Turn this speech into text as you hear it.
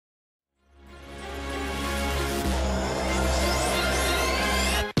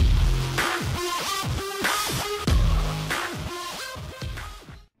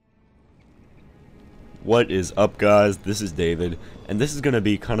What is up, guys? This is David, and this is going to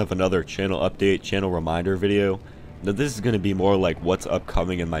be kind of another channel update, channel reminder video. Now this is going to be more like what's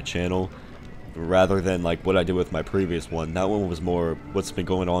upcoming in my channel, rather than like what I did with my previous one. That one was more what's been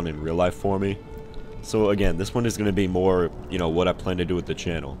going on in real life for me. So again, this one is going to be more, what I plan to do with the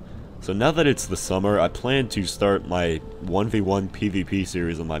channel. So now that it's the summer, I plan to start my 1v1 PvP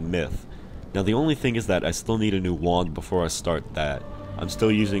series on my myth. Now the only thing is that I still need a new wand before I start that. I'm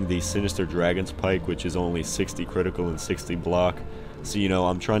still using the Sinister Dragon's Pike, which is only 60 critical and 60 block. So,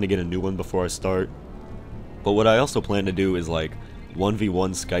 I'm trying to get a new one before I start. But what I also plan to do is like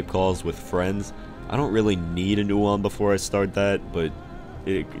 1v1 Skype calls with friends. I don't really need a new one before I start that, but,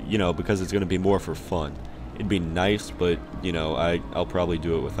 because it's going to be more for fun. It'd be nice, but, I'll probably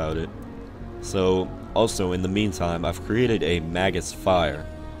do it without it. So, also, in the meantime, I've created a Magus Fire.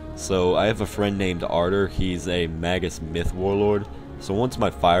 So, I have a friend named Arter. He's a Magus Myth Warlord. So once my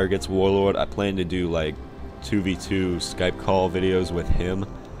fire gets Warlord, I plan to do like 2v2 Skype call videos with him.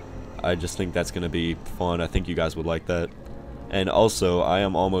 I just think that's going to be fun. I think you guys would like that. And also, I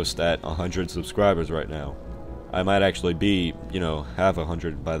am almost at 100 subscribers right now. I might actually be, have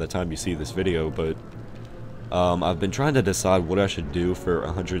 100 by the time you see this video, but I've been trying to decide what I should do for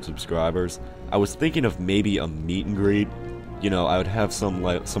 100 subscribers. I was thinking of maybe a meet and greet. I would have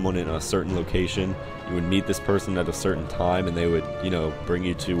someone in a certain location. You would meet this person at a certain time, and they would, bring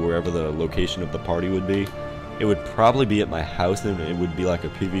you to wherever the location of the party would be. It would probably be at my house, and it would be like a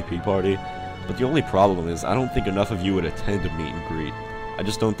PvP party. But the only problem is, I don't think enough of you would attend a meet and greet. I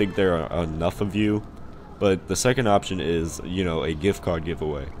just don't think there are enough of you. But the second option is, a gift card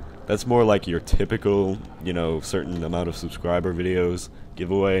giveaway. That's more like your typical, certain amount of subscriber videos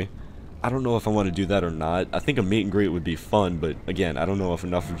giveaway. I don't know if I want to do that or not. I think a meet and greet would be fun, but again, I don't know if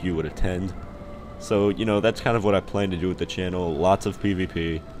enough of you would attend. So, that's kind of what I plan to do with the channel. Lots of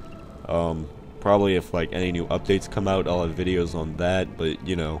PvP. Probably if like any new updates come out, I'll have videos on that, but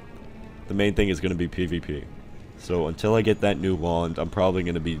the main thing is going to be PvP. So until I get that new wand, I'm probably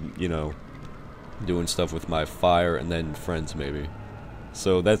going to be, doing stuff with my fire and then friends maybe.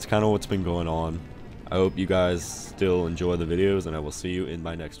 So that's kind of what's been going on. I hope you guys still enjoy the videos, and I will see you in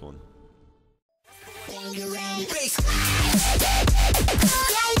my next one.